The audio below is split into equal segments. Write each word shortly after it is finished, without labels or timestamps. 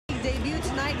debut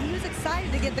tonight. He was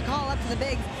excited to get the call up to the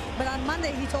bigs, but on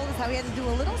Monday he told us how he had to do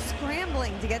a little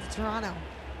scrambling to get to Toronto.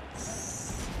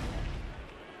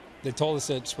 They told us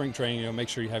at spring training, you know, make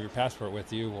sure you have your passport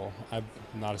with you. Well, I'm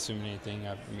not assuming anything.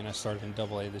 I mean, I started in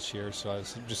AA this year, so I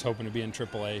was just hoping to be in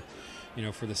AAA, you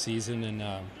know, for the season.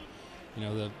 And you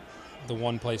know, the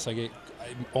one place I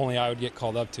would get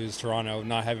called up to is Toronto,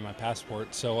 not having my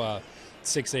passport. So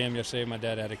 6 a.m. yesterday, my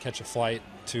dad had to catch a flight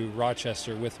to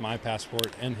Rochester with my passport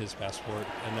and his passport,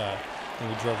 and then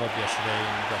we drove up yesterday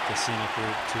and got the scenic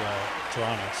route to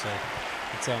Toronto. So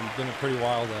it's been a pretty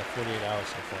wild 48 hours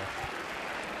so far.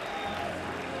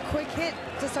 Quick hit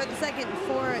to start the second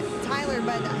for Tyler,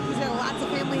 but he's got lots of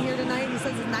family here tonight. He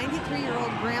says his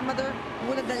 93-year-old grandmother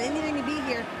would have done anything to be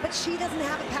here, but she doesn't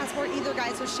have a passport either,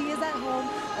 guys, so she is at home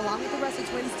along with the rest of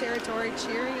Twins territory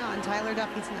cheering on Tyler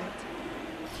Duffey tonight.